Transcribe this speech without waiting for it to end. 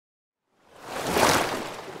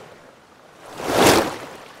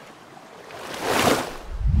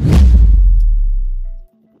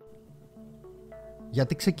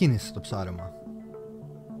Γιατί ξεκίνησες το ψάρεμα?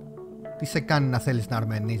 Τι σε κάνει να θέλεις να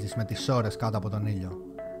αρμενίζεις με τις ώρες κάτω από τον ήλιο,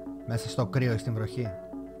 μέσα στο κρύο ή στην βροχή,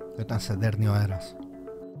 και όταν σε δέρνει ο αέρας?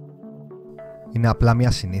 Είναι απλά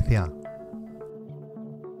μια συνήθεια?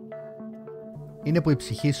 Είναι που η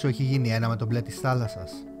ψυχή σου έχει γίνει ένα με τον μπλε της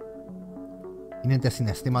θάλασσας? Είναι τα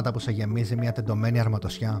συναισθήματα που σε γεμίζει μια τεντωμένη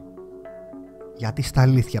αρματοσιά? Γιατί στα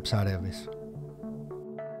αλήθεια ψαρεύεις?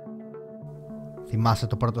 Θυμάσαι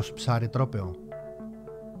το πρώτο σου ψάρι Τροπαιο?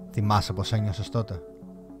 Θυμάσαι πως ένιωσες τότε?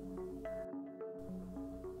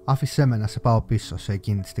 Άφησέ με να σε πάω πίσω σε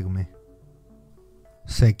εκείνη τη στιγμή.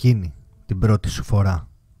 Σε εκείνη την πρώτη σου φορά.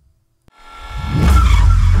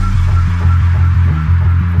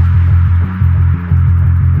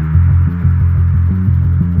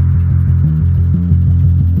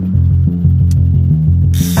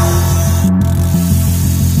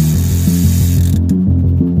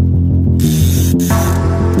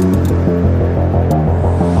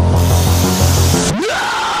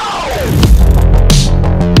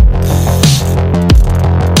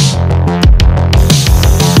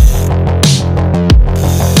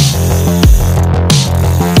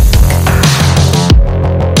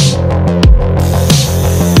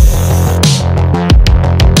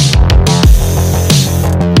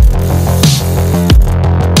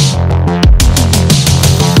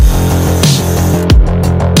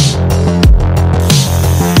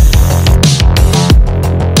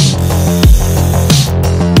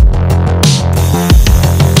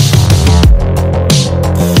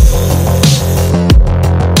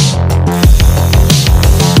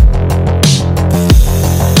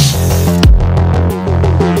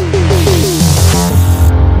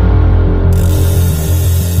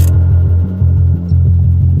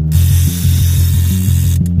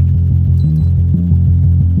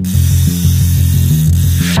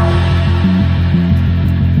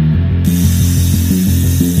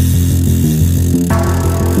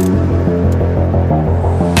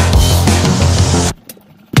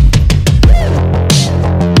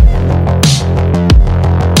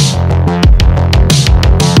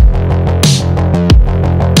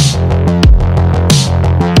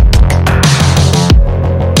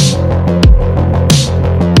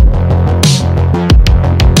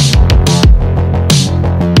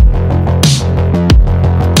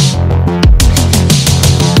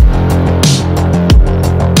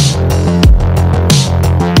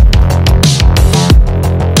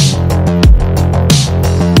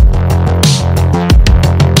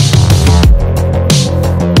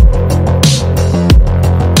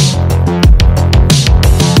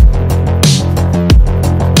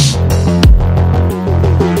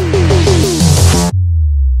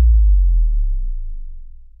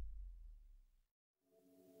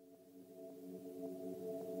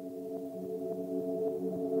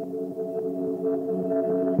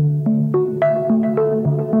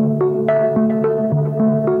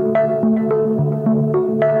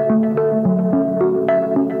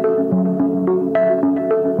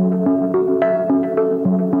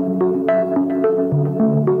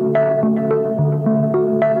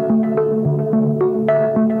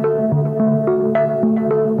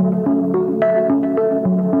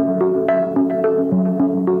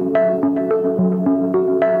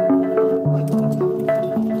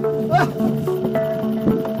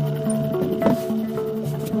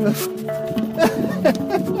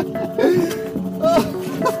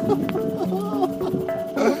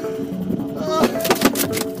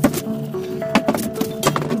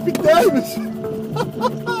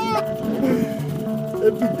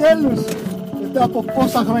 Επιτέλους! Μετά από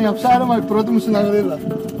πόσα χρόνια ψάρεμα, η πρώτη μου συναγρίδα.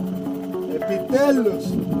 Επιτέλους!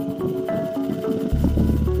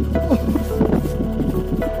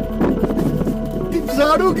 Τι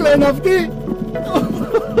ψαρούκλα είναι αυτή!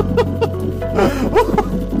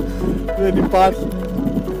 Δεν υπάρχει.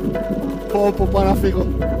 Πω πάω να φύγω.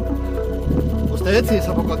 Ώστε έτσι είσαι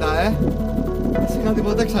από κοντά, Σιγά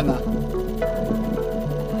τίποτα ξανά.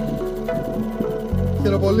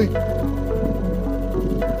 Χαίρομαι πολύ.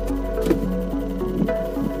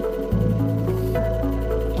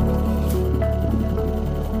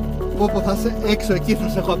 Πω θα είσαι έξω εκεί, θα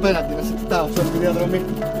σε έχω απέναντι να σε κοιτάω σε αυτή τη διαδρομή.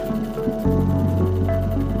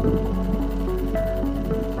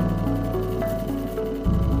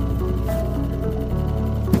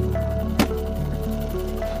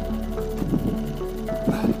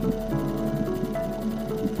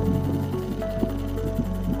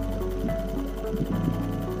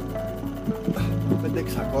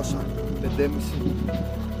 $5,600, 5,5.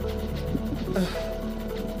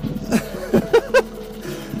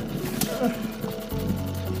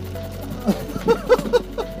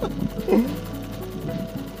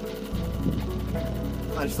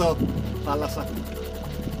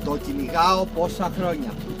 κυνηγάω πόσα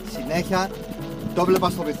χρόνια. Συνέχεια το βλέπα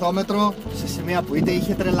στο βυθόμετρο σε σημεία που είτε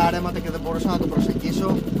είχε τρελά ρέματα και δεν μπορούσα να το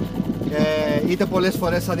προσεγγίσω, είτε πολλές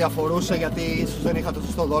φορές αδιαφορούσα γιατί ίσως δεν είχα το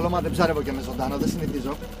σωστό δόλωμα. Δεν ψάρευω και με ζωντάνο, δεν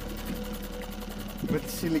συνηθίζω. Με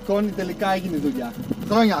τη σιλικόνη τελικά έγινε η δουλειά.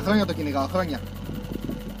 Χρόνια το κυνηγάω,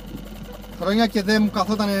 χρόνια και δεν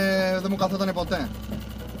μου καθότανε ποτέ.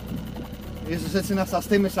 Ίσως έτσι να σας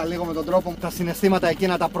θύμισα λίγο με τον τρόπο τα συναισθήματα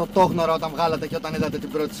εκείνα τα πρωτόγνωρα όταν βγάλατε και όταν είδατε την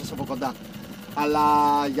πρώτη σας από κοντά. Αλλά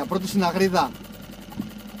για πρώτη συναγρίδα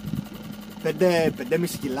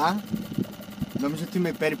 5,5 κιλά νομίζω ότι είμαι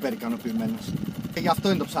υπέρ ικανοποιημένος. Και γι' αυτό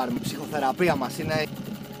είναι το ψάρι. Η ψυχοθεραπεία μας είναι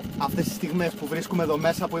αυτές τις στιγμές που βρίσκουμε εδώ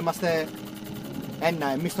μέσα, που είμαστε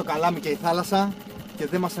εμείς το καλάμι και η θάλασσα και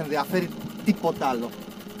δεν μας ενδιαφέρει τίποτα άλλο.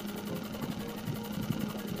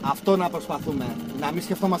 Αυτό να προσπαθούμε, να μην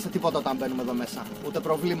σκεφτόμαστε τίποτα όταν μπαίνουμε εδώ μέσα. Ούτε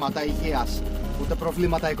προβλήματα υγείας, ούτε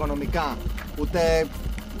προβλήματα οικονομικά,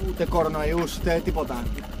 ούτε κορονοϊούς, ούτε τίποτα.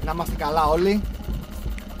 Να είμαστε καλά όλοι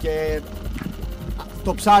και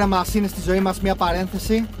το ψάρι μας είναι στη ζωή μας μια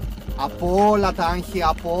παρένθεση από όλα τα άγχη,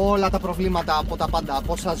 από όλα τα προβλήματα, από τα πάντα,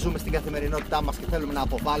 από όσα ζούμε στην καθημερινότητά μας και θέλουμε να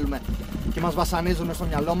αποβάλουμε και μας βασανίζουν στο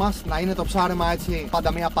μυαλό μας. Να είναι το ψάρεμα έτσι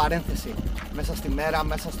πάντα μια παρένθεση μέσα στη μέρα,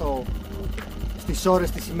 μέσα στις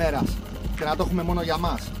ώρες της ημέρας και να το έχουμε μόνο για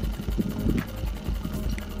μας.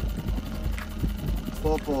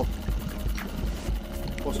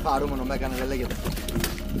 Πως χαρούμενο με έκανε, δεν λέγεται.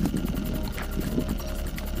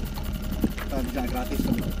 Θα την ξανακρατήσω.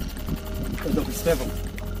 Δεν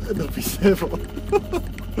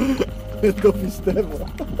το πιστεύω.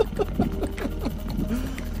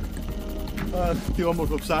 Αχ, τι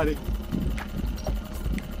όμορφο ψάρι.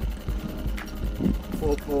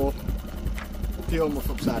 Τι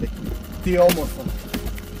όμορφο ψάρι. Τι όμορφο.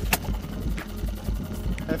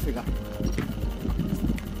 Έφυγα.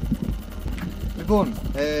 Λοιπόν,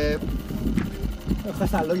 αυτά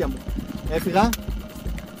στα λόγια μου. Έφυγα.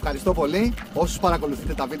 Ευχαριστώ πολύ όσους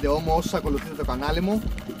παρακολουθείτε τα βίντεό μου, όσους ακολουθείτε το κανάλι μου.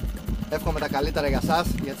 Εύχομαι τα καλύτερα για σας,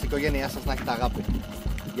 για τις οικογένειάς σας να έχετε αγάπη.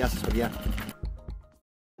 Γεια σας παιδιά.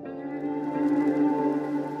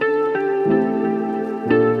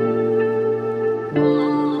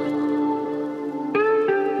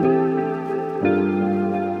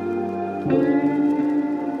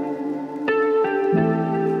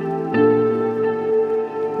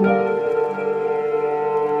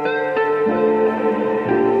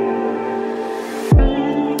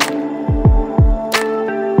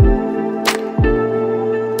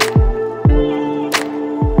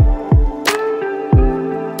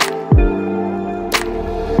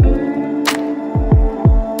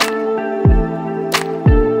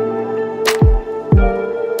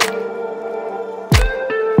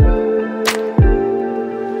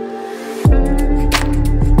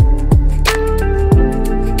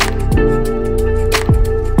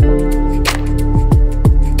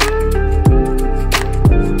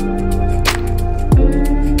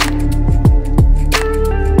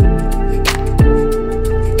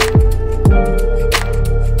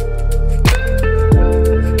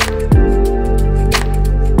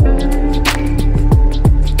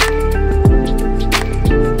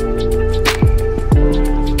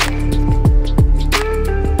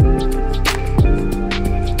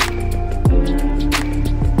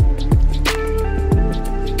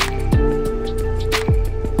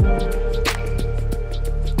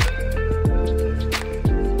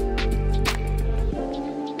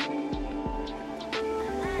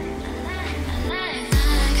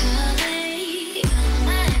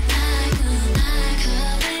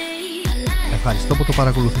 Ευχαριστώ που το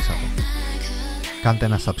παρακολουθήσατε. Κάντε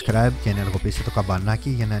ένα subscribe και ενεργοποιήστε το καμπανάκι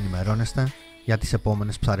για να ενημερώνεστε για τις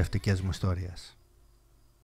επόμενες ψαρευτικές μου ιστορίες.